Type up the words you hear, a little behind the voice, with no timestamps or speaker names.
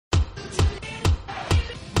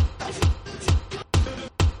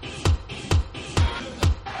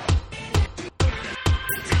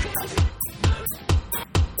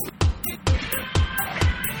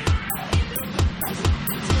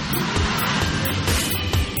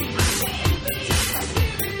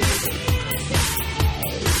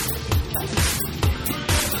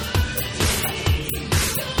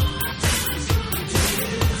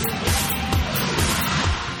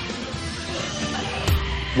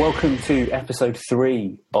Welcome to episode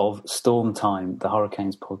 3 of Storm Time, the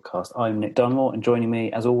Hurricanes podcast. I'm Nick Dunmore, and joining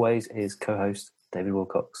me, as always, is co-host David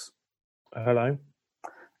Wilcox. Hello.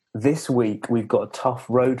 This week, we've got a tough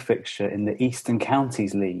road fixture in the Eastern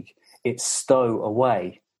Counties League. It's Stowe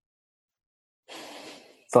away.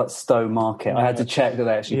 It's like Stowe Market. I had to check that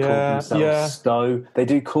they actually call themselves Stowe. They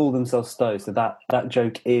do call themselves Stowe, so that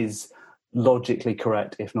joke is logically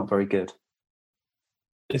correct, if not very good.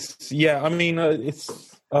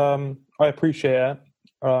 I appreciate it.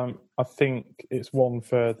 I think it's one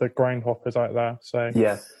for the groundhoppers out there. So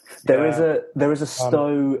there is a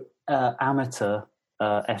Stowe amateur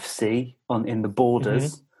FC in the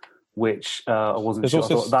borders, which I wasn't sure. I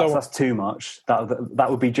thought that's too much. That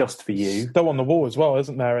would be just for you. Stowe on the wall as well,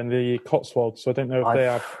 isn't there, in the Cotswolds? So I don't know if they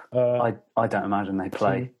have. I don't imagine they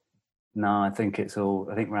play. No, I think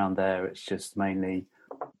around there it's just mainly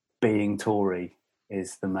being Tory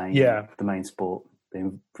is the main sport.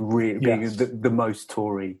 Being the most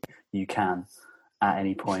Tory you can at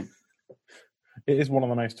any point. It is one of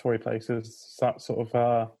the most Tory places. It's that sort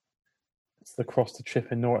of it's the cross to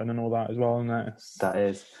Chipping Norton and all that as well, isn't it? That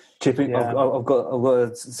is Chipping. Yeah. I've got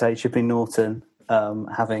to say Chipping Norton.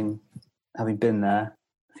 Having been there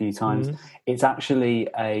a few times, it's actually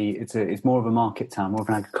it's more of a market town, more of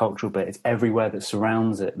an agricultural bit. It's everywhere that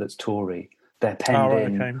surrounds it that's Tory. They're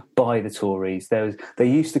penned in by the Tories. They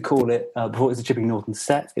used to call it, before it was the Chipping Norton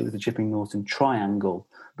set, it was the Chipping Norton Triangle,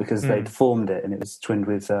 because they'd formed it and it was twinned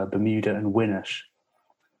with Bermuda and Winnersh.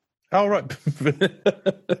 Oh, right.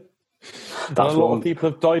 A lot of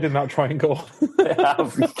people have died in that triangle.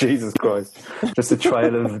 Jesus Christ. Just a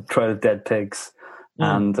trail of dead pigs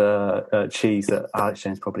and cheese that Alex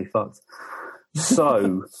James probably fucked.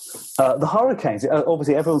 So, the Hurricanes.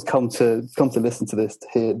 Obviously, everyone's come to listen to this to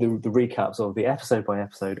hear the recaps of the episode by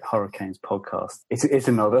episode Hurricanes podcast. It's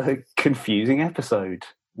another confusing episode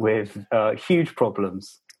with huge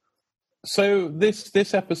problems. So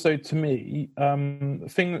this episode, to me, the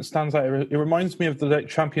thing that stands out, it reminds me of the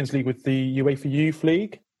Champions League with the UEFA Youth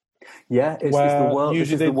League. Yeah, it's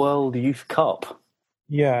the World Youth Cup.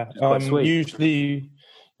 Yeah,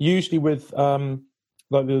 usually with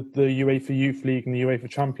like the UEFA Youth League and the UEFA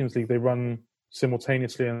Champions League, they run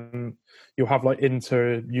simultaneously, and you'll have like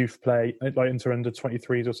inter youth play, like inter under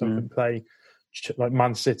 23s or something play, like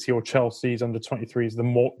Man City or Chelsea's under 23s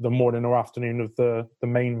the morning or afternoon of the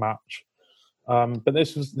main match. But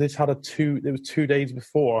this was 2 days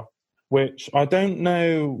before, which I don't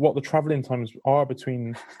know what the travelling times are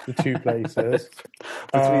between the two places.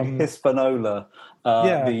 Between Hispaniola,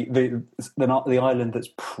 the island that's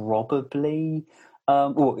probably.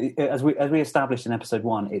 As we established in episode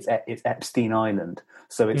 1, it's Epstein Island,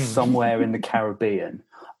 so it's somewhere in the Caribbean,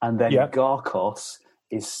 and then Garkos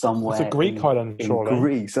is somewhere. It's a Greek island, surely.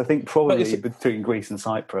 Greece, I think, probably between Greece and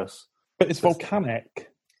Cyprus. But it's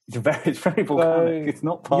volcanic. It's very volcanic. It's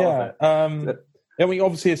not part of it. I mean,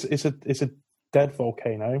 obviously, it's a dead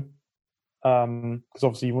volcano. Because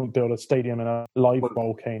obviously you wouldn't build a stadium in a live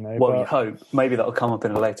volcano. Well, you hope maybe that'll come up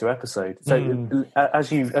in a later episode. So, as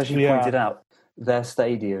you pointed out, their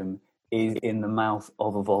stadium is in the mouth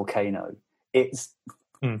of a volcano. It's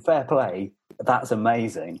fair play. That's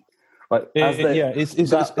amazing. Like, it's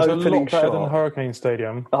a lot better than Hurricane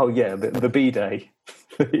Stadium. Oh yeah, the B-Day,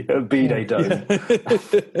 B-Day dome.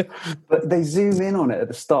 But they zoom in on it at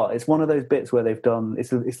the start. It's one of those bits where they've done.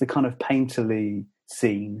 It's the kind of painterly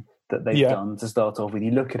scene that they've done to start off with.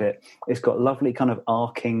 You look at it; it's got lovely kind of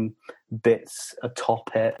arcing bits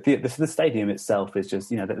atop it. The stadium itself is just,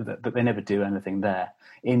 that they never do anything there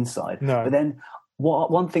inside. No. But then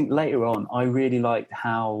one thing later on, I really liked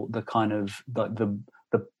how the kind of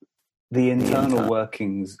the internal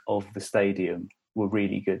workings of the stadium were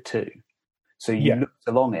really good too. So you looked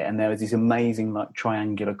along it, and there was these amazing like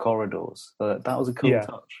triangular corridors. So that was a cool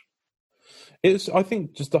touch. It's, I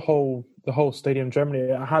think, just the whole stadium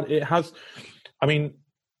generally.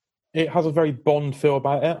 It has a very Bond feel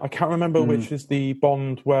about it. I can't remember which is the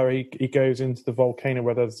Bond where he goes into the volcano,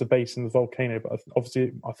 where there's a base in the volcano, but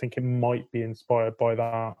obviously I think it might be inspired by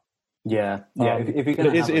that. Yeah. If you're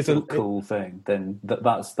going to have a cool thing, then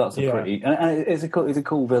that's a pretty, and it's a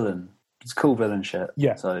cool villain. It's cool villain shit.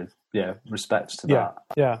 Yeah. So respect to that.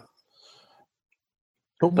 Yeah.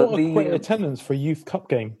 But what a great attendance for a youth cup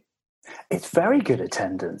game. It's very good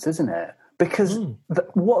attendance, isn't it? Because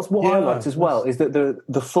what I liked as well is that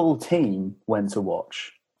the full team went to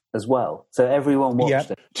watch as well. So everyone watched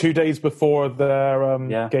it. 2 days before their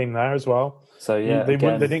game there as well. So they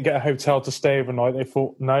didn't get a hotel to stay overnight. They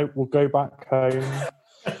thought, no, we'll go back home.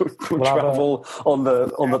 we'll travel on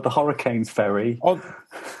the Hurricanes ferry. On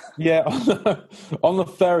the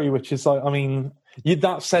ferry, which is like, I mean,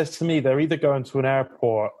 That says to me they're either going to an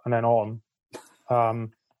airport and then on,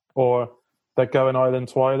 or they're going island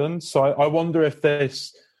to island. So I wonder if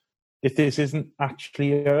this isn't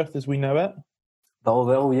actually Earth as we know it.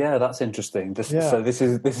 Oh yeah, that's interesting. So this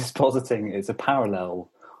is positing it's a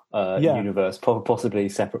parallel universe, possibly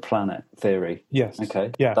separate planet theory. Yes.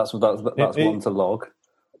 Okay. Yeah. That's one to log.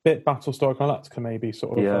 Bit Battlestar Galactica, maybe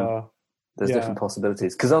sort of. Yeah. There's different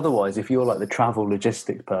possibilities, because otherwise, if you're like the travel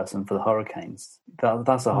logistic person for the Hurricanes,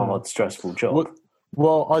 that's a hard, stressful job.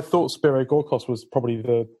 Well, I thought Spiro Gorkos was probably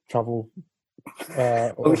the travel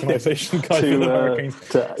organisation guy for the Hurricanes.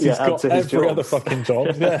 He's got every other fucking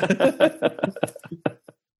job. Yeah.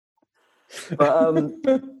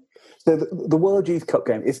 But, so the World Youth Cup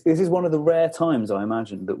game, this is one of the rare times, I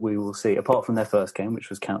imagine, that we will see, apart from their first game, which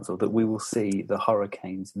was cancelled, that we will see the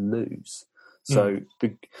Hurricanes lose. So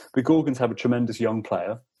the Gorgons have a tremendous young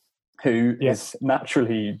player who is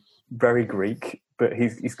naturally very Greek, but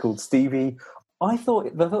he's called Stevie. I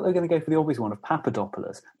thought they were going to go for the obvious one of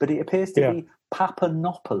Papadopoulos, but it appears to be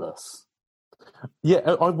Papanopoulos.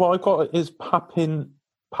 Yeah, I got it is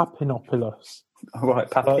Papinopoulos. All right,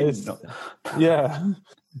 yeah.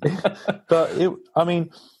 But he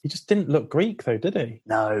just didn't look Greek, though, did he?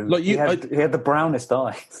 No, he had the brownest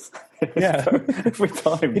eyes. Yeah, every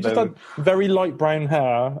time he just had very light brown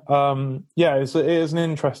hair. It is an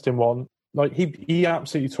interesting one. Like he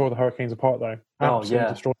absolutely tore the Hurricanes apart, though. Absolutely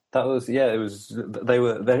destroyed. That was it was they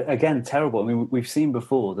were again terrible. I mean, we've seen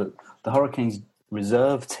before that the Hurricanes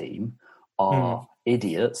reserve team are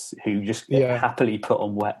idiots who just happily put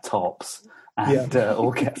on wet tops and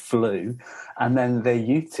or get flu, and then their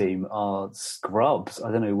youth team are scrubs.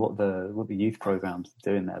 I don't know what the youth program's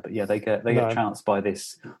doing there, but they get trounced by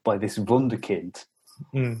this wunderkind.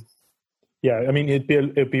 Yeah, I mean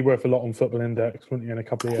it'd be worth a lot on Football Index, wouldn't you, in a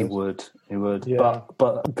couple of years? He would. Yeah.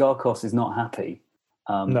 But Garkos is not happy.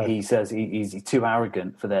 No. He says he's too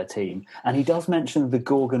arrogant for their team, and he does mention the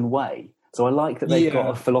Gorgon way. So I like that they've got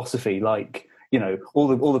a philosophy like,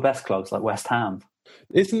 all the best clubs like West Ham.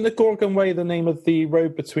 Isn't the Gorgon Way the name of the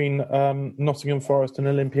road between Nottingham Forest and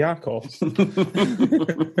Olympiacos?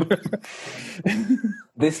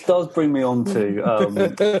 This does bring me on to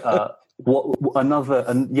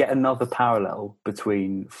yet another parallel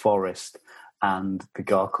between Forest and the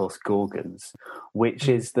Garkos Gorgons, which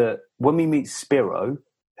is that when we meet Spiro,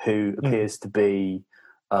 who appears to be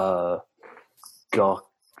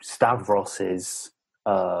Stavros's,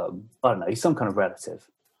 I don't know, he's some kind of relative.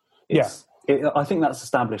 I think that's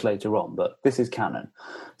established later on, but this is canon.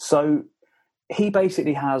 So he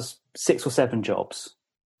basically has 6 or 7 jobs.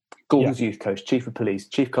 Gorgon's youth coach, chief of police,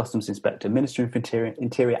 chief customs inspector, minister of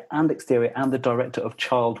interior and exterior, and the director of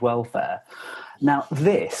child welfare. Now,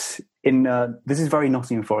 this is very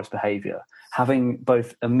Nottingham Forest behaviour, having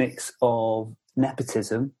both a mix of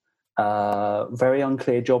nepotism, very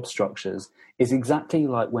unclear job structures, is exactly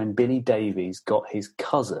like when Billy Davies got his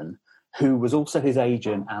cousin, who was also his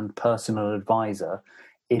agent and personal advisor,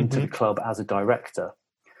 into the club as a director.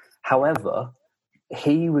 However,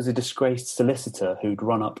 he was a disgraced solicitor who'd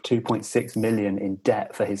run up 2.6 million in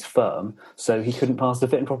debt for his firm, so he couldn't pass the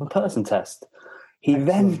fit and proper person test. He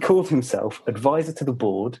then called himself advisor to the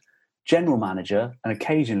board, general manager, and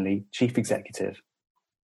occasionally chief executive.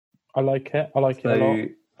 I like it. I like it a lot.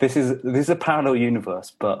 This is a parallel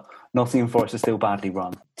universe, but Nottingham Forest is still badly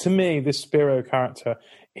run. To me, this Spiro character,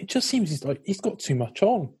 it just seems he's got too much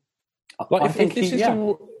on. Like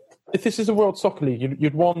if this is a World Soccer League,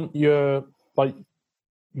 you'd want your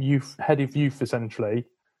head of youth essentially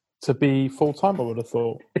to be full time. I would have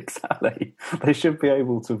thought. Exactly, they should be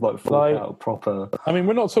able to fork out proper. I mean,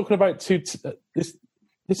 we're not talking about this.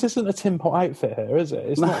 This isn't a Tim Pot outfit here, is it?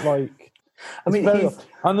 It's not like. I mean,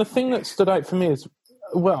 and the thing that stood out for me is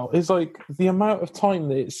the amount of time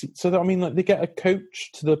that it's. So that, I mean, they get a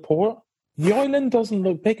coach to the port. The island doesn't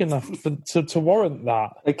look big enough to warrant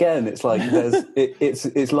that. Again, it's like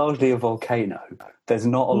it's largely a volcano. There's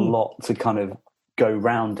not a lot to kind of go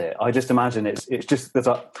round it. I just imagine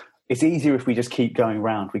it's easier if we just keep going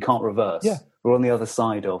round. We can't reverse. Yeah. We're on the other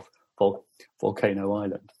side of Volcano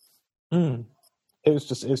Island. It's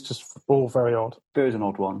just all very odd. There is an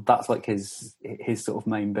odd one. That's like his sort of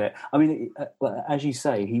main bit. I mean, as you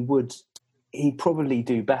say, he'd probably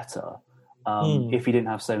do better if he didn't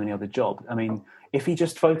have so many other jobs. I mean, if he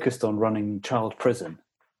just focused on running child prison,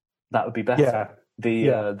 that would be better. Yeah.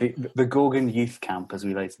 The Gorgon youth camp, as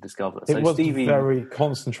we later discovered. So it was a very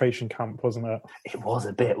concentration camp, wasn't it? It was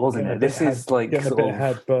a bit, wasn't it? This is like sort of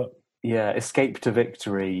ahead, but escape to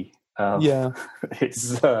victory.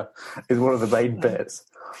 It's one of the main bits.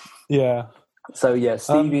 Yeah. So yeah,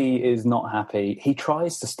 Stevie is not happy. He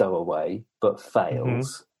tries to stow away, but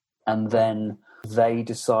fails. And then they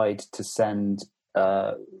decide to send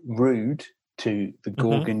Rude to the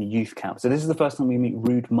Gorgon youth camp. So this is the first time we meet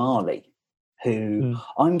Rude Marley, who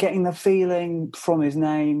I'm getting the feeling from his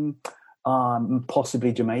name,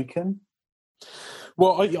 possibly Jamaican.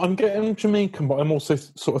 Well, I'm getting Jamaican, but I'm also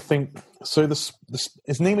sort of think so.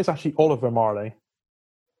 His name is actually Oliver Marley,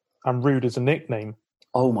 and Rude is a nickname.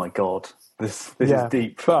 Oh my God, this is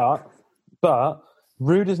deep. But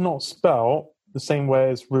Rude is not spelled the same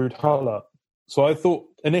way as Rude Hullett. So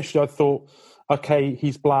initially I thought, okay,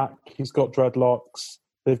 he's black, he's got dreadlocks.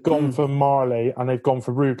 They've gone for Marley and they've gone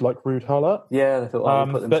for Rude, like Rude Hullett. Yeah, they thought I'll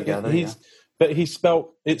put them together. But it's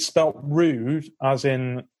spelt Rude as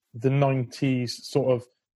in the 90s, sort of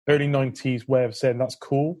early 90s way of saying that's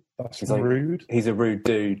cool. That's rude. He's a rude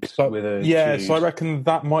dude with a Jude. So I reckon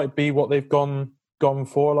that might be what they've gone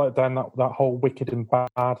for, like down that whole wicked and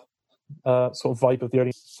bad sort of vibe of the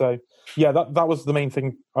early. So yeah, that was the main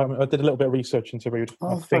thing. I did a little bit of research into Rude.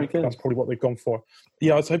 I think that's probably what they've gone for.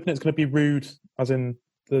 Yeah, I was hoping it's going to be Rude, as in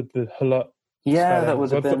the Hullett. Yeah, that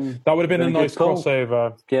would have been a nice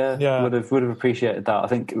crossover. Yeah, would have appreciated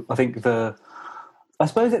that. I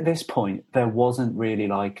suppose at this point there wasn't really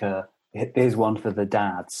like here's one for the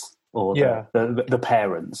dads or the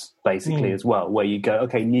parents basically as well, where you go,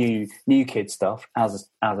 okay, new kid stuff as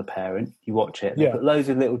a parent, you watch it, they put loads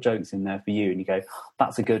of little jokes in there for you, and you go,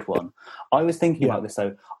 that's a good one. I was thinking about this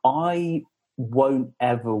though. I won't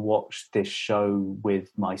ever watch this show with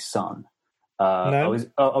my son. No?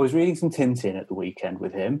 I was reading some Tintin at the weekend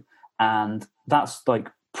with him, and that's like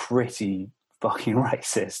pretty fucking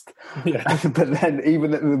racist. Yeah. But then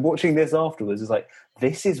even watching this afterwards is like,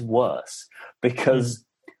 this is worse, because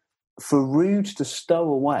for Rude to stow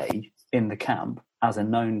away in the camp as a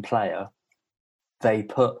known player, they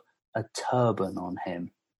put a turban on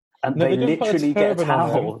him. And they literally get a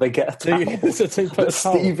towel. They get a towel that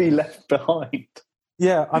Stevie left behind.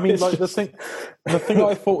 Yeah, I mean, like the thing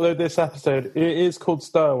I thought though, this episode, it is called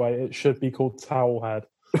Stowaway. It should be called Towelhead.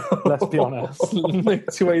 Let's be honest. No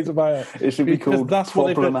two ways about it. It should be called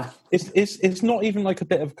Problematic. It's not even like a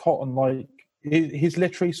bit of cotton. Like he's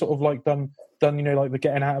literally sort of like done. You know, like the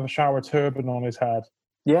getting out of a shower turban on his head.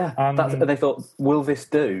 Yeah, and they thought, will this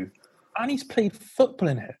do? And he's played football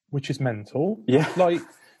in it, which is mental. Yeah, like.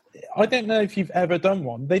 I don't know if you've ever done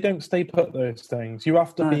one. They don't stay put, those things. You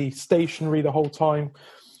have to be stationary the whole time.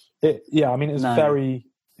 It's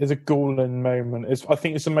a galling moment. I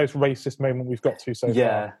think it's the most racist moment we've got to so far.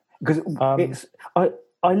 Yeah, because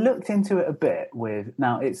I looked into it a bit with,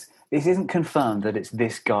 now this isn't confirmed that it's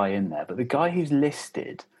this guy in there, but the guy who's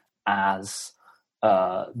listed as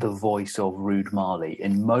the voice of Rude Marley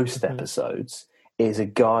in most episodes is a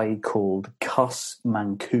guy called Cus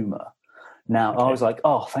Mankuma. Now, I was like,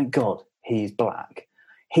 oh, thank God, he's black.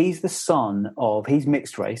 He's the son of, he's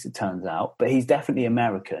mixed race, it turns out, but he's definitely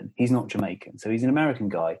American. He's not Jamaican. So he's an American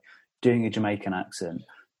guy doing a Jamaican accent.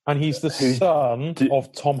 And he's the son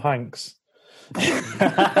of Tom Hanks. That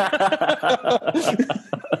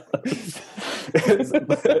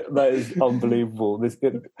is unbelievable.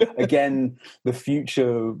 Again, the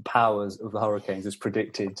future powers of the Hurricanes has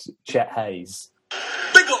predicted Chet Hayes.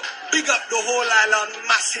 Big up the whole island,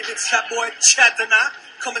 massive. It's that boy Chetana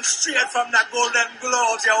coming straight from that Golden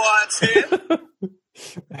Globes, you want to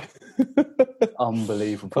see?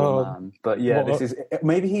 Unbelievable, man. But yeah,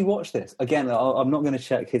 maybe he watched this. Again, I'm not going to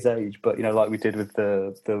check his age, but like we did with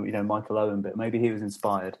the Michael Owen bit, maybe he was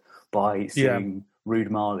inspired by seeing Rude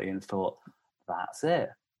Marley and thought, that's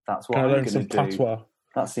it. That's what I'm going to do. Patois.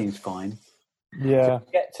 That seems fine. Yeah.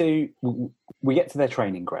 So we get to their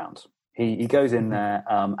training ground. He goes in there,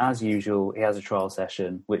 as usual. He has a trial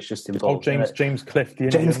session, which just involves James Cliff.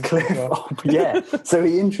 James Cliff, yeah. So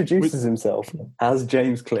he introduces himself as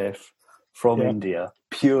James Cliff from India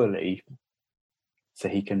purely so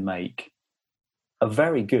he can make a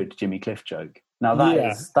very good Jimmy Cliff joke. Now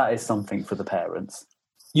that is something for the parents.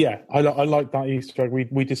 Yeah, I like that Easter egg.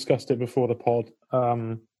 We discussed it before the pod.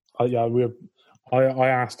 I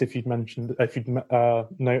asked if you'd noticed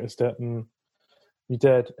it, and you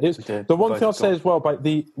did. The one thing I'll say as well about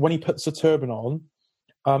when he puts the turban on,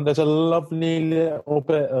 there's a lovely little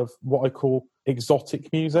bit of what I call exotic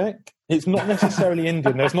music. It's not necessarily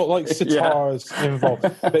Indian. There's not like sitars involved,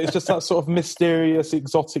 but it's just that sort of mysterious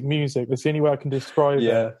exotic music. That's the only way I can describe it.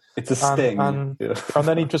 Yeah, it's a sting. And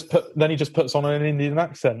then he just puts on an Indian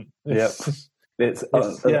accent. It's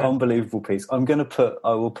an unbelievable piece. I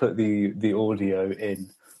will put the audio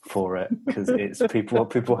in for it because it's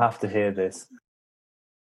people have to hear this.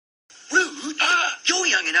 Rude, you're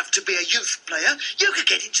young enough to be a youth player, you could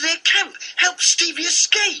get into their camp, help Stevie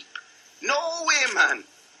escape. No way, man.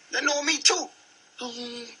 They know me too.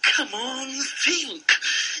 Oh, come on, think.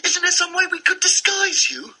 Isn't there some way we could disguise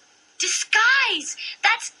you? Disguise!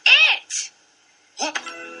 That's it! What?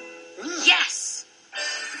 Yes!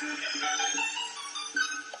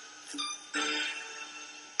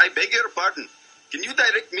 I beg your pardon. Can you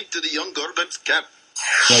direct me to the young Gorgon's camp?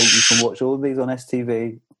 So you can watch all of these on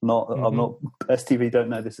STV. I'm not STV. Don't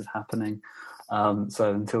know this is happening.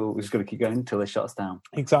 So until we're just going to keep going until they shut us down.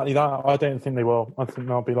 Exactly that. I don't think they will. I think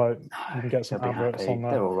they'll be like, you can get some adverts on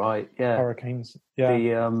that. They're all right. Yeah. Hurricanes.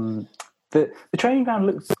 Yeah. The training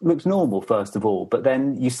ground looks normal first of all, but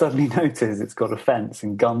then you suddenly notice it's got a fence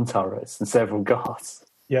and gun turrets and several guards.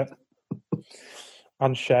 Yeah.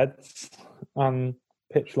 And sheds and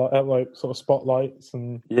pitch light, like sort of spotlights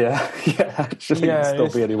and actually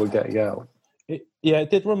stop anyone getting out. It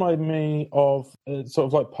did remind me of sort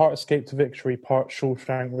of like part Escape to Victory, part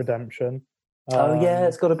Shawshank Redemption.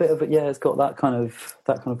 It's got a bit of it. Yeah, it's got that kind of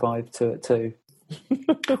vibe to it too.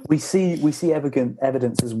 we see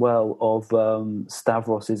evidence as well of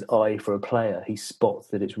Stavros's eye for a player. He spots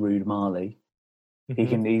that it's Ruud Marley.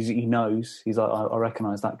 Mm-hmm. He knows. He's like, I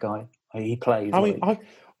recognise that guy. He plays.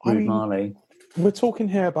 Ruud Marley. We're talking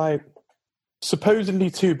here about supposedly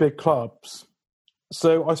two big clubs.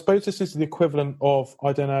 So I suppose this is the equivalent of,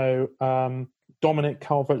 I don't know, Dominic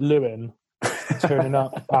Calvert-Lewin turning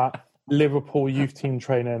up at Liverpool youth team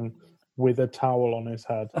training with a towel on his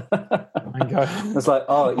head. And go, it's like,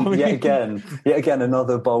 yet again,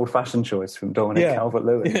 another bold fashion choice from Dominic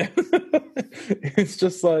Calvert-Lewin. Yeah. It's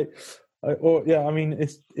just like,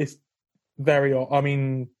 it's very odd. I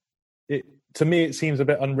mean, to me, it seems a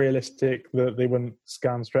bit unrealistic that they wouldn't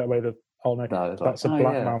scan straight away that, that's a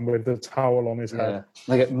black man with a towel on his head.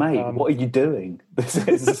 They go, mate, what are you doing? This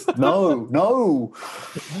is no.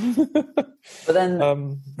 But then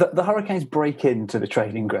the Hurricanes break into the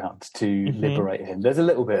training ground to liberate him. There's a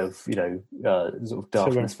little bit of sort of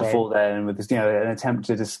darkness before then, with this, an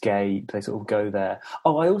attempted escape. They sort of go there.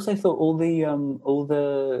 Oh, I also thought all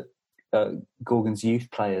the Gorgon's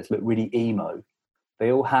youth players look really emo.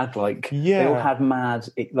 They all had they all had mad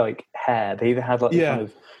hair. They either had kind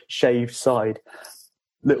of shaved side,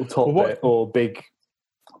 little top bit, or big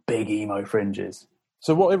emo fringes.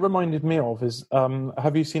 So what it reminded me of is,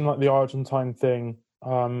 have you seen the Argentine thing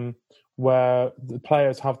where the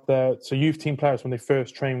players have youth team players when they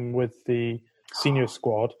first train with the senior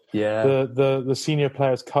squad, the senior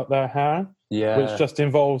players cut their hair, which just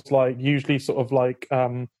involves usually sort of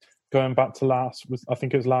going back to last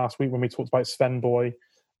week when we talked about Sven Boy.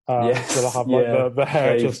 So they'll have the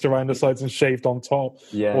hair just around the sides and shaved on top,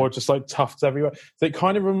 or just tufts everywhere. So it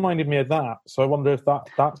kind of reminded me of that. So I wonder if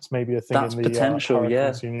that's maybe a thing in the potential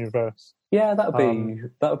universe. Yeah, that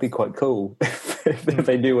would be quite cool if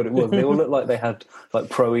they knew what it was. They all look like they had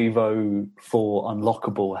Pro Evo 4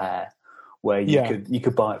 unlockable hair, where you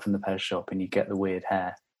could buy it from the pet shop and you get the weird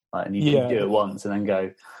hair, and you do it once and then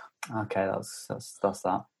go, okay, that's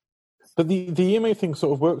that. But the emo thing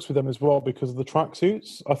sort of works with them as well because of the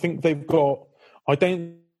tracksuits. I think they've got. I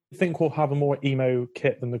don't think we'll have a more emo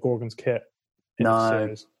kit than the Gorgons kit.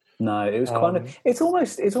 No, it was kind of. It's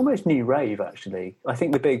almost new rave actually. I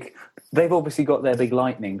think they've obviously got their big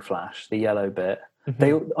lightning flash, the yellow bit.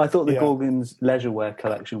 Mm-hmm. I thought the Gorgons leisure wear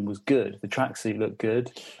collection was good. The tracksuit looked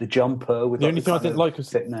good. The jumper with the only thing I didn't like was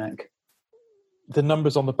thick neck. The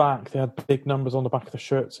numbers on the back, they had big numbers on the back of the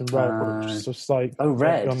shirts in red, which is just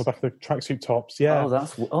red on the back of the tracksuit tops. Yeah,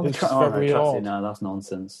 that's very odd. No, that's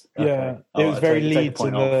nonsense. Okay. Yeah, it was very Leeds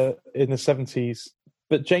in the 70s.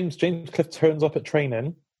 But James Cliff turns up at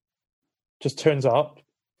training, just turns up.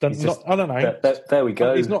 I don't know. There we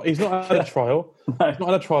go. He's not at a trial. No. He's not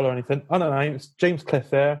at a trial or anything. I don't know. It's James Cliff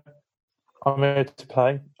there. I'm here to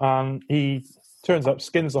play, and he turns up,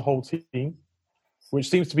 skins the whole team. Which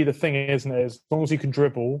seems to be the thing, isn't it? As long as you can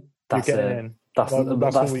dribble, you're getting in. That's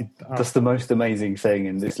the most amazing thing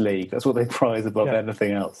in this league. That's what they prize above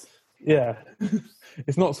anything else. Yeah.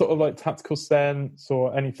 It's not sort of tactical sense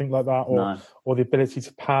or anything like that, or the ability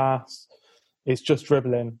to pass. It's just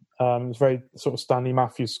dribbling. It's very sort of Stanley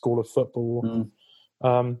Matthews school of football.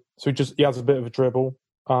 So he has a bit of a dribble,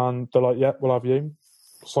 and they're like, "Yeah, we'll have you,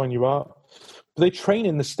 sign you up." But they train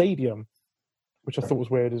in the stadium, which I thought was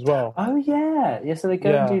weird as well. Oh yeah. So they go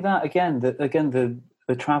and do that again.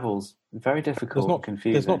 The travels very difficult. And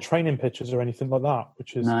confusing. There's not training pitches or anything like that,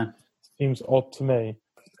 which seems odd to me.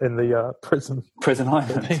 In the prison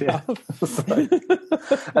island. Yeah.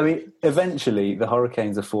 I mean, eventually the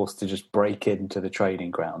Hurricanes are forced to just break into the training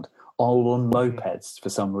ground, all on mopeds for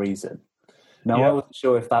some reason. No, I wasn't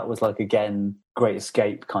sure if that was like, again, Great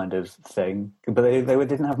Escape kind of thing. But they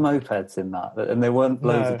didn't have mopeds in that. And there weren't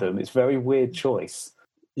loads of them. It's a very weird choice.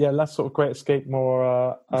 Yeah, less sort of Great Escape,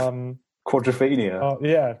 more... Quadrophenia.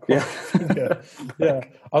 Yeah.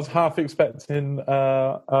 I was half expecting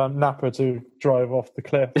Napa to drive off the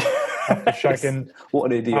cliff after shagging...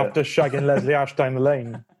 What an idiot. After shagging Leslie Ash down the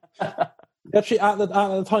lane. Actually, at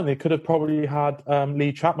the time, they could have probably had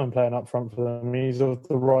Lee Chapman playing up front for them. He's of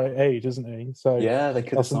the right age, isn't he? So yeah, they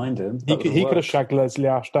could have signed him. He could have shagged Leslie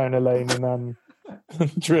Ash down a lane and then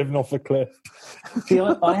driven off a cliff. See,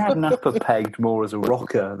 I had Napa pegged more as a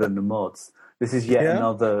rocker than the mods. This is yet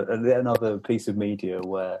another piece of media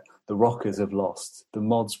where the rockers have lost. The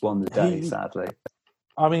mods won the day, sadly.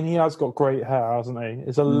 I mean, he has got great hair, hasn't he?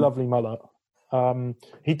 It's a lovely mullet.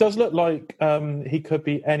 He does look like he could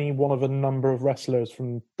be any one of a number of wrestlers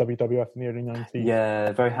from WWF in the early 90s.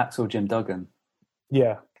 Yeah, very Hacksaw Jim Duggan.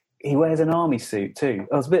 Yeah. He wears an army suit too.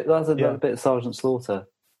 That was a bit of Sergeant Slaughter.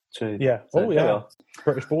 Too. Yeah. So,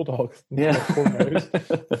 British Bulldog. Yeah.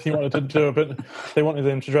 If you wanted to do a bit, they wanted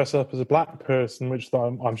him to dress up as a black person, which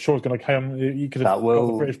I'm sure is going to come. You could have got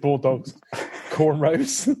the British Bulldogs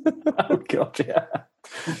cornrows. Oh God, yeah.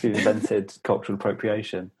 He invented cultural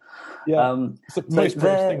appropriation. Yeah, it's the most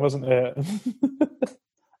British thing, wasn't it?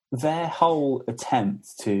 Their whole attempt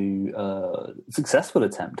successful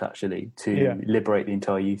attempt actually, to liberate the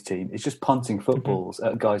entire youth team is just punting footballs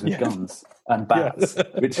at guys with guns and bats,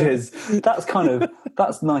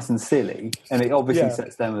 that's nice and silly, and it obviously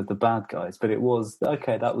sets them as the bad guys. But it was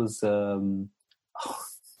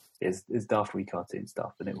it's Daft Wee cartoon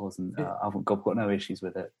stuff, and it wasn't. I've got no issues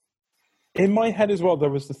with it. In my head as well, there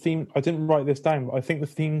was the theme. I didn't write this down, but I think the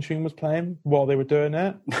theme tune was playing while they were doing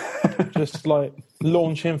it. Just like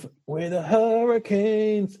launching with the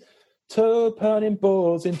Hurricanes, turning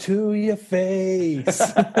balls into your face.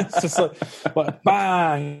 It's just like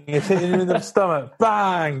bang, it's hitting you in the stomach,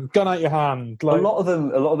 bang, gun out your hand. Like, a lot of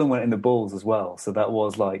them went in the balls as well. So that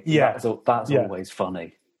was like, that's always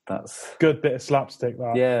funny. That's good bit of slapstick.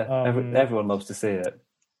 That everyone loves to see it.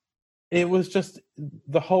 It was just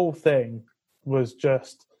the whole thing was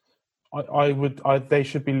just. They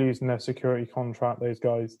should be losing their security contract. Those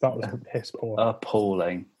guys, that was piss poor,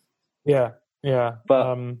 appalling. Yeah,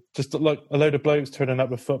 but just like a load of blokes turning up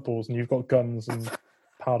with footballs, and you've got guns and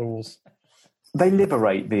paddles. They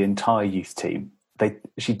liberate the entire youth team.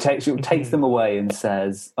 She takes them away and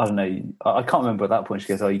says, I don't know, I can't remember at that point. She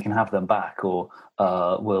goes, "Oh, you can have them back, or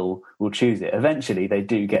we'll choose it." Eventually, they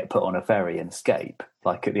do get put on a ferry and escape,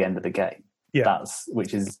 like at the end of the game. Yeah,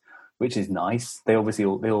 which is nice. They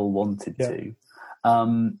all wanted to.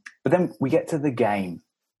 But then we get to the game,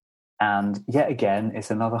 and yet again,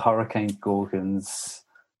 it's another Hurricanes Gorgons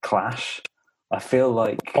clash. I feel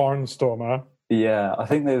like Barnstormer. Yeah, I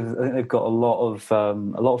think they've got a lot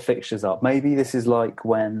of fixtures up. Maybe this is like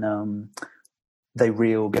when they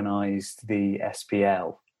reorganised the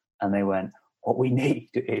SPL and they went, what we need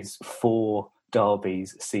is 4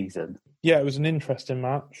 derbies a season. Yeah, it was an interesting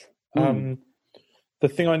match. The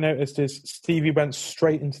thing I noticed is Stevie went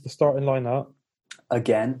straight into the starting lineup.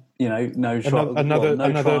 Again, no trial.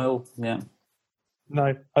 Trial. Yeah.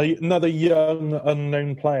 No, another young,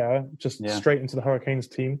 unknown player just straight into the Hurricanes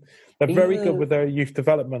team. They're very good with their youth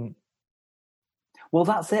development. Well,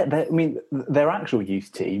 that's it. Their actual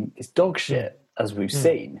youth team is dog shit, as we've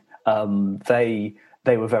seen.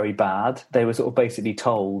 They were very bad. They were sort of basically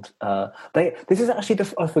told... this is actually...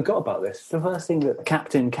 I forgot about this. It's the first thing that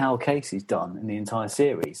Captain Cal Casey's done in the entire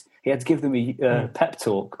series. He had to give them a pep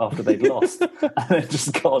talk after they'd lost. And they've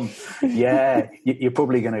just gone, you're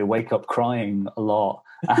probably going to wake up crying a lot.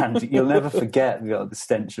 And you'll never forget the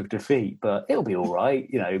stench of defeat. But it'll be all right.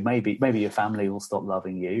 Maybe your family will stop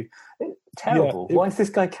loving you. Terrible. Why is this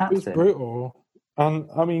guy captain? It's brutal. And,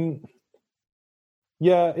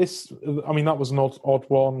 yeah, that was an odd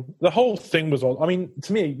one. The whole thing was odd.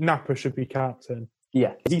 To me, Napa should be captain.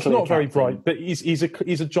 Yeah. He's not very bright, but he's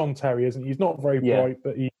a John Terry, isn't he? He's not very bright,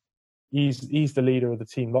 but he's the leader of the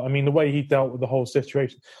team. The way he dealt with the whole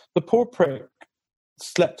situation. The poor prick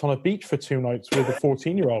slept on a beach for 2 nights with a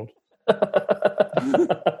 14-year-old.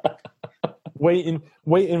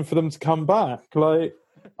 waiting for them to come back.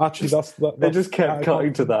 Actually, that's they just kept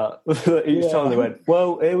cutting to that. Each time they went,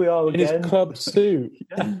 well, here we are again. In his club suit.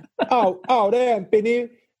 Oh, they haven't been here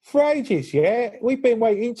for ages yet. We've been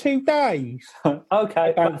waiting 2 days.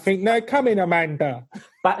 Okay. I don't think they're coming, Amanda.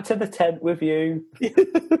 Back to the tent with you. Can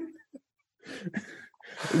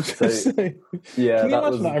you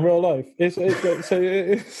imagine that in real life? It's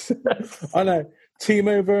I know,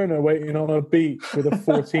 Timo Werner waiting on a beach with a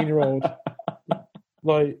 14-year-old.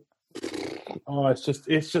 Oh, it's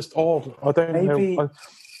just odd. I don't know.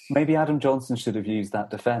 Maybe Adam Johnson should have used that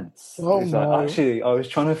defence. Oh, no. Actually, I was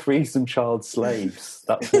trying to free some child slaves.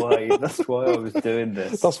 That's why I was doing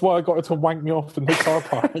this. That's why I got her to wank me off in the car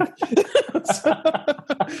park.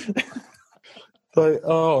 Like,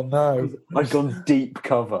 oh no! I'd gone deep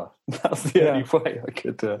cover. That's the only way I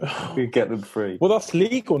could get them free. Well, that's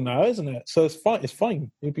legal now, isn't it? So it's fine. It's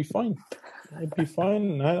fine. It'd be fine. It'd be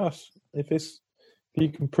fine. No, if you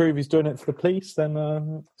can prove he's doing it for the police, then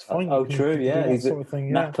it's fine. Oh, true. Yeah, he's sort of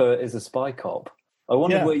thing. Napa is a spy cop. I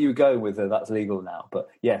wondered where you were going with that's legal now, but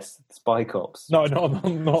yes, spy cops. No,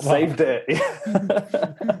 not saved that.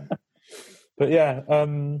 it. But yeah,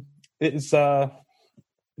 it's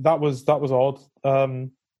that was odd.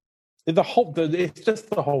 It's just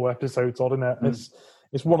the whole episode's odd, isn't it?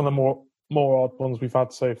 It's one of the more odd ones we've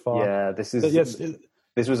had so far. Yeah, this was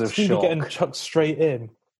a Stevie shock. Getting chucked straight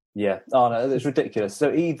in. Yeah. Oh no, it's ridiculous.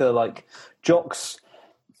 So either like Jock's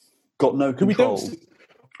got no control.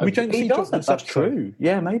 We don't see Jock. That's true.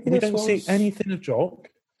 Yeah, maybe we don't see anything of Jock.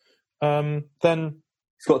 Then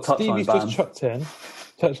he's got a touchline Stevie's ban. just chucked in.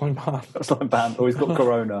 Touchline ban. Touchline ban. Or he's got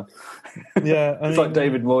corona. Yeah, it's like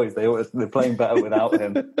David Moyes. They're playing better without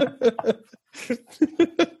him.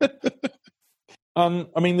 I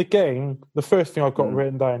mean, the game. The first thing I've got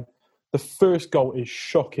written down. The first goal is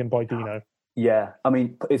shocking by Dino. Yeah, I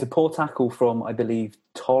mean, it's a poor tackle from, I believe,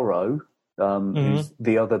 Toro, who's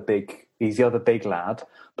the other big lad.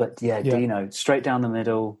 But yeah, Dino, straight down the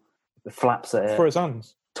middle, flaps at it. For his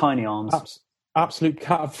hands. Tiny arms. Absolute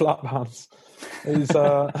cat of flap hands. It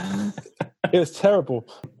was terrible.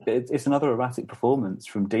 It's another erratic performance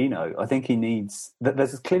from Dino. I think he needs...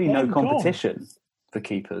 There's clearly no competition for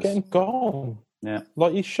keepers. Getting gone. Yeah.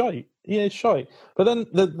 Like, he's shite. Yeah, he's shite. But then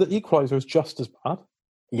the equaliser is just as bad.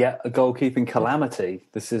 Yeah, a goalkeeping calamity.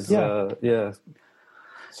 This is So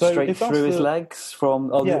straight through his legs from.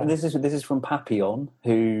 Oh, this is from Papillon,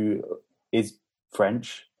 who is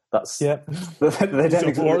French. That's they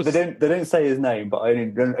don't say his name, but I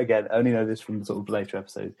only know this from sort of later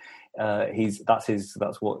episodes.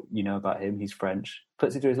 That's what you know about him. He's French.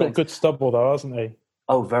 Puts it to his legs. Got good stubble though, hasn't he?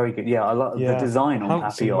 Oh, very good. Yeah, I love the design on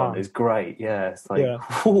Papillon is great. Yeah, it's like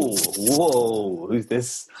whoa, who's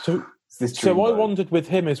this? So I wondered with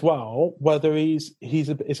him as well whether it's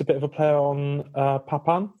a bit of a play on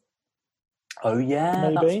Papan. Oh yeah,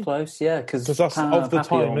 maybe? That's close. Yeah, because that's of the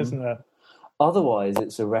time, isn't it? Otherwise,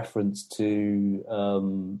 it's a reference to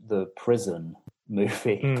the prison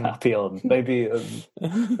movie Papillon. Maybe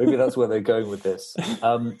that's where they're going with this.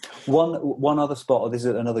 One other spot. This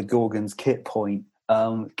is another Gorgon's kit point.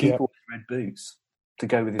 Keeper with red boots to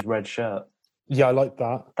go with his red shirt. Yeah, I like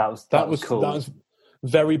that. That was cool. That was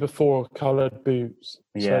very before coloured boots.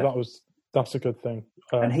 Yeah. So that's a good thing.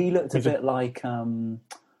 And he looked a bit like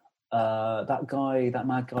that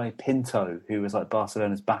mad guy Pinto, who was like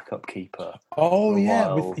Barcelona's backup keeper. Oh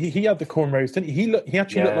yeah, he had the cornrows, didn't he? He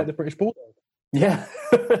actually looked like the British Bulldog. Yeah.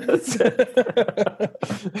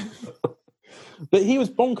 But he was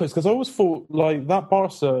bonkers because I always thought like that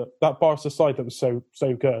Barca side that was so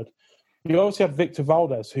good. You obviously had Victor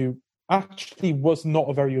Valdez, who actually was not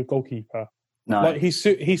a very good goalkeeper. No, like he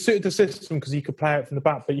suited the system because he could play out from the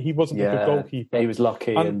back, but he wasn't a good goalkeeper. He was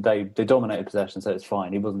lucky, and they dominated possession, so it's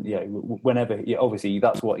fine. He wasn't. Yeah, whenever. Yeah, obviously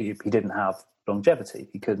that's what he didn't have longevity.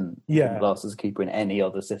 He couldn't last as a keeper in any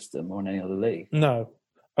other system or in any other league. No.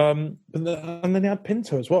 And then he had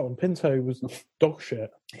Pinto as well, and Pinto was dog shit.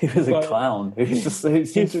 He was a clown. He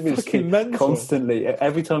seemed to be constantly.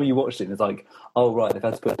 Every time you watched it, it's like, oh right, they've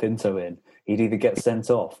had to put Pinto in. He'd either get sent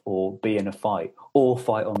off or be in a fight or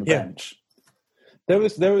fight on the bench. That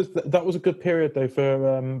was a good period though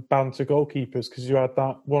for banter goalkeepers because you had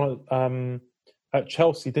that one at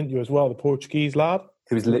Chelsea, didn't you as well? The Portuguese lad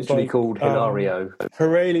who was literally called Hilario.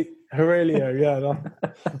 Hilario,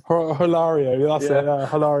 Hilario, that's it,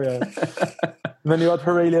 Hilario. And then you had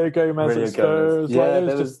Aurelio Gomez at Spurs.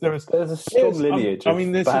 There's a strong lineage. I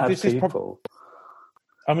mean, this is people.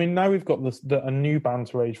 I mean, now we've got a new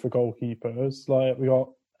banter age for goalkeepers. Like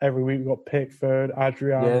every week we've got Pickford,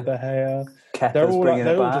 Adrian, De Gea. They're all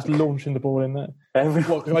just launching the ball in there. I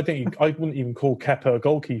wouldn't even call Kepa a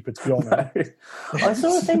goalkeeper, to be honest. No. I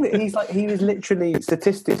saw a thing that he was literally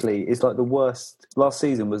statistically is like the worst. Last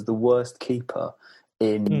season was the worst keeper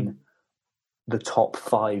in the top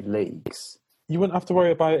 5 leagues. You wouldn't have to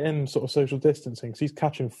worry about him sort of social distancing because he's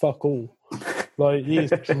catching fuck all. Like he's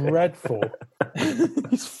dreadful.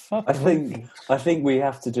 He's fucking. I think we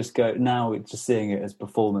have to just go now. We're just seeing it as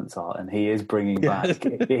performance art, and he is bringing back.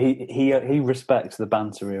 He respects the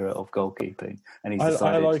banter era of goalkeeping, and he's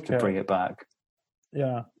decided to bring it back.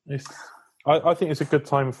 Yeah, I think it's a good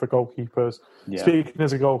time for goalkeepers. Yeah. Speaking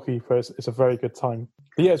as a goalkeeper, it's a very good time.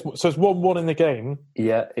 But yeah, so it's 1-1 in the game.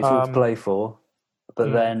 Yeah, it's all to play for.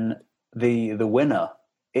 But then the winner,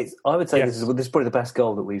 I would say this is probably the best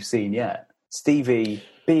goal that we've seen yet. Stevie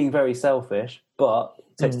being very selfish, but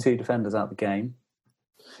takes two defenders out of the game.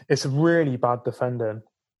 It's really bad defending.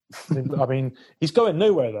 I mean, he's going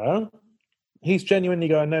nowhere though. He's genuinely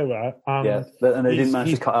going nowhere. And they didn't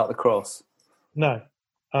manage to cut out the cross. No.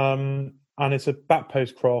 And it's a back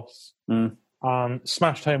post cross.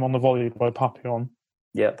 Smashed home on the volley by Papillon.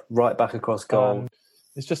 Yep, right back across goal.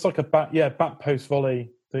 It's just like a back post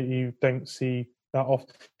volley that you don't see that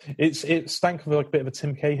often. It stank of like a bit of a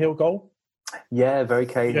Tim Cahill goal. Yeah, very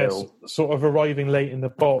Cahill. Yes, sort of arriving late in the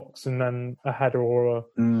box and then a header or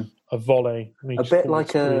a volley. A bit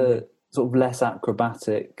like a sort of less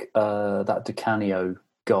acrobatic that Di Canio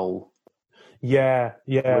goal. Yeah.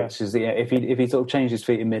 Which is if he sort of changed his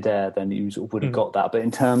feet in midair, then you sort of would have got that. But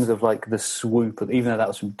in terms of like the swoop, even though that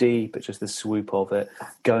was from deep, it's just the swoop of it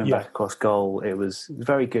going back across goal. It was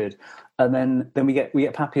very good. And then we get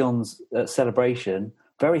Papillon's celebration,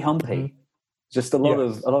 very humpy. Just a lot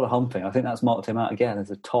of humping. I think that's marked him out again as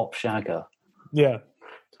a top shagger. Yeah.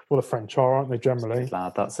 Well, the French are, aren't they, generally?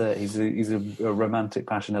 Lad, that's it. He's a romantic,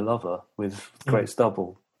 passionate lover with great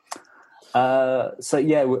stubble.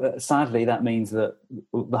 Sadly, that means that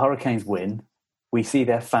the Hurricanes win. We see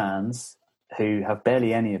their fans, who have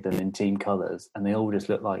barely any of them in team colours, and they all just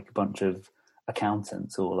look like a bunch of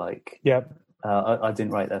accountants or like... Yeah. I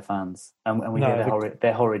didn't rate their fans. And we hear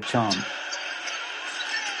their horrid chant.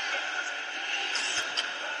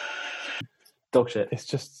 Dog shit. It's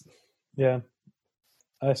just, yeah.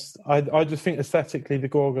 I just think aesthetically the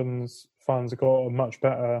Gorgons fans have got a much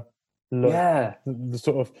better look. Yeah. The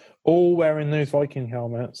sort of all wearing those Viking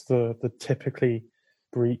helmets, the typically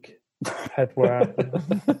Greek headwear.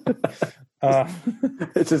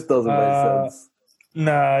 It just doesn't make sense.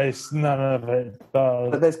 No, it's none of it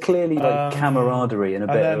does. But there's clearly like camaraderie and a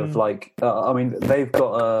bit of like. They've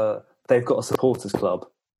got a supporters club.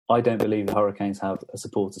 I don't believe the Hurricanes have a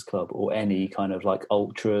supporters club or any kind of like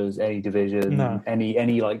ultras, any division,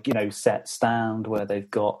 any like set stand where they've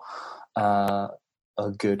got a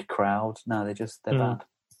good crowd. No, they're bad.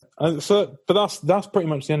 And so, but that's pretty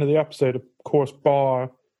much the end of the episode. Of course,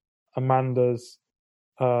 bar Amanda's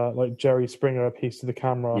like Jerry Springer piece to the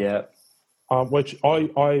camera. Yeah. Which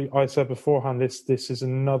I said beforehand, this is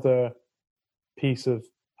another piece of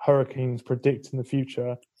Hurricanes predicting the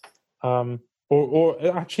future.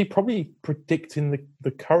 Or actually probably predicting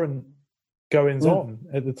the current goings-on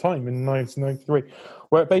at the time in 1993,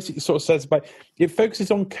 where it basically sort of says it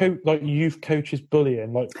focuses on youth coaches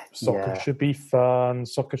bullying, like soccer should be fun,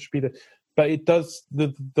 soccer should be but it does,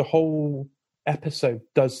 the whole episode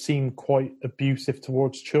does seem quite abusive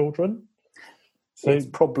towards children. So it's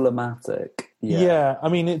problematic. Yeah, I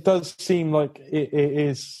mean, it does seem like it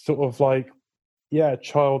is sort of like,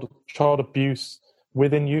 child abuse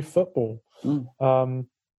within youth football.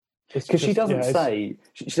 Because she doesn't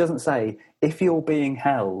say if you're being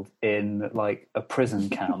held in like a prison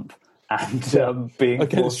camp and being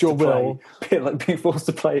against your will, being forced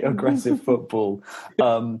to play aggressive football,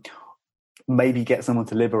 maybe get someone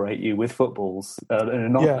to liberate you with footballs in a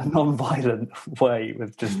non-violent way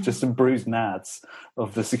with just some bruised nads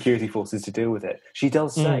of the security forces to deal with it. She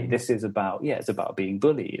does say this is about it's about being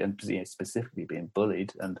bullied and specifically being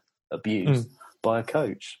bullied and abused by a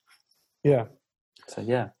coach. Yeah. So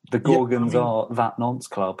the Gorgons are that nonce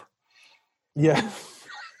club. Yeah.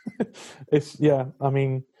 I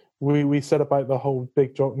mean, we said about the whole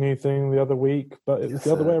Big Jock New thing the other week, but it was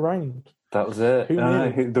the other way around. That was it.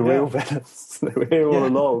 The real villains. They were here all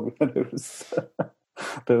along. And it was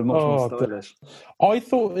they were much more stylish. I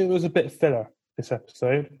thought it was a bit filler, this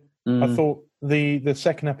episode. I thought the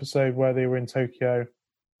second episode where they were in Tokyo,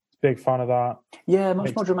 big fan of that. Yeah,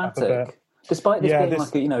 much more dramatic. Despite this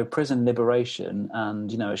being like a prison liberation,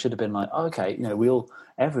 and it should have been like, okay,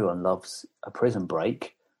 everyone loves a prison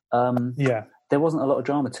break. There wasn't a lot of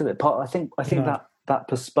drama to it. I think that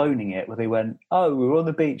postponing it, where they went, oh, we were on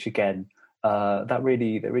the beach again. That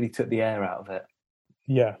really took the air out of it.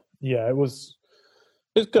 Yeah, it was.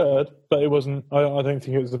 It's good, but it wasn't. I don't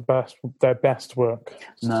think it was their best work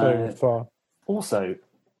so far. Also,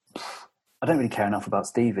 I don't really care enough about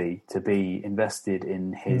Stevie to be invested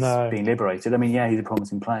in his being liberated. I mean, he's a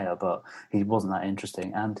promising player, but he wasn't that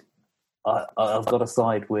interesting. And I've got to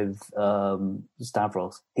side with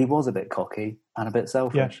Stavros. He was a bit cocky and a bit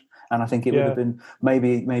selfish. And I think it would have been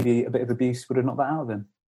maybe a bit of abuse would have knocked that out of him.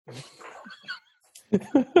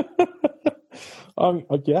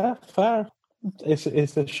 Fair. It's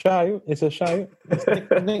a show. It's a show. It's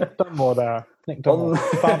Nick Dunmore there. Nick Dunmore,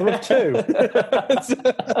 father of two.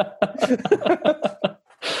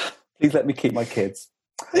 Please let me keep my kids.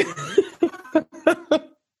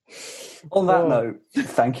 On that note,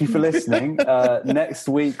 thank you for listening. Next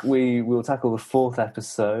week we will tackle the 4th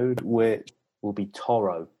episode, which will be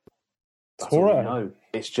Toro. That's all we know.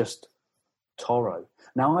 It's just Toro.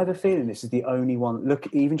 Now I have a feeling this is the only one. Look,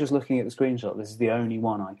 even just looking at the screenshot, this is the only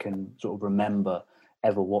one I can sort of remember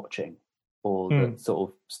ever watching, or that sort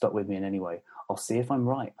of stuck with me in any way. I'll see if I'm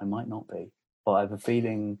right. I might not be, but I have a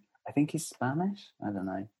feeling. I think he's Spanish. I don't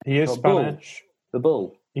know. He is Spanish. The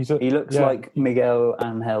bull. He looks like Miguel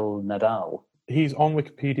Angel Nadal. He's on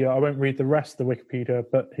Wikipedia. I won't read the rest of the Wikipedia,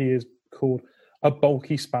 but he is called a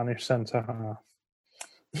bulky Spanish centre half.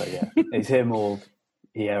 So yeah, it's him or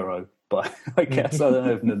Hierro, but I guess I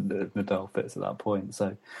don't know if Nadal fits at that point.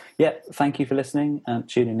 So yeah, thank you for listening, and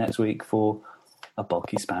tune in next week for a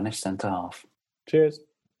bulky Spanish centre half. Cheers.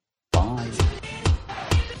 Bye.